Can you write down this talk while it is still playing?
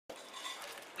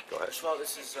Go ahead. Well,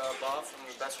 this is Bob from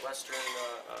the Best Western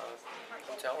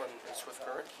Hotel in Swift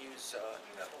Current. He was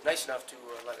nice enough to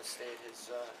let us stay at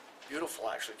his beautiful,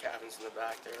 actually, cabins in the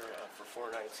back there for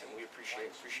 4 nights, and we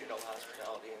appreciate all the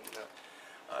hospitality, and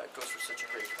it goes for such a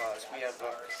great cause. We have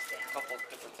a couple of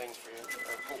different things for you.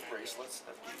 Hope bracelets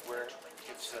that we wear,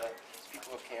 gives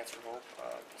people with cancer hope.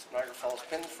 Some Niagara Falls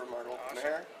pins from our local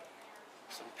mayor,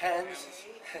 some pens,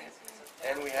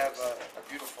 and we have a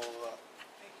beautiful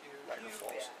Niagara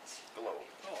Falls globe.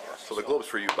 So the globe's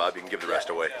for you, Bob. You can give the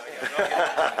rest away.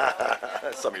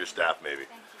 Some of your staff, maybe.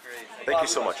 Thank you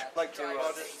so much. I'd like to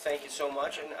thank you so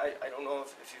much, and I don't know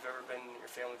if you've ever been,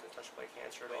 your family's been touched by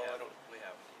cancer at all. We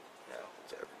have. Yeah.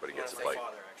 So everybody gets a My bite.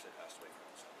 father actually passed away from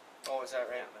it. So. Oh, is that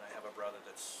right? Yeah, and I have a brother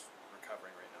that's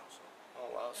recovering right now. So.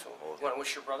 Oh, wow. So, you want to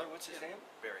wish your brother, what's his name?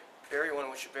 Barry. Barry, I want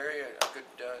to wish you, Barry, a good,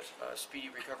 speedy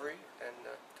recovery, and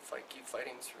to keep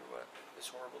fighting through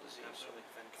this horrible disease. Absolutely.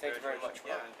 Thank you very much,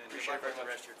 Bob. Yeah, and appreciate it very much.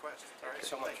 The rest of your quest. Thank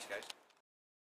you so much. Thanks, guys.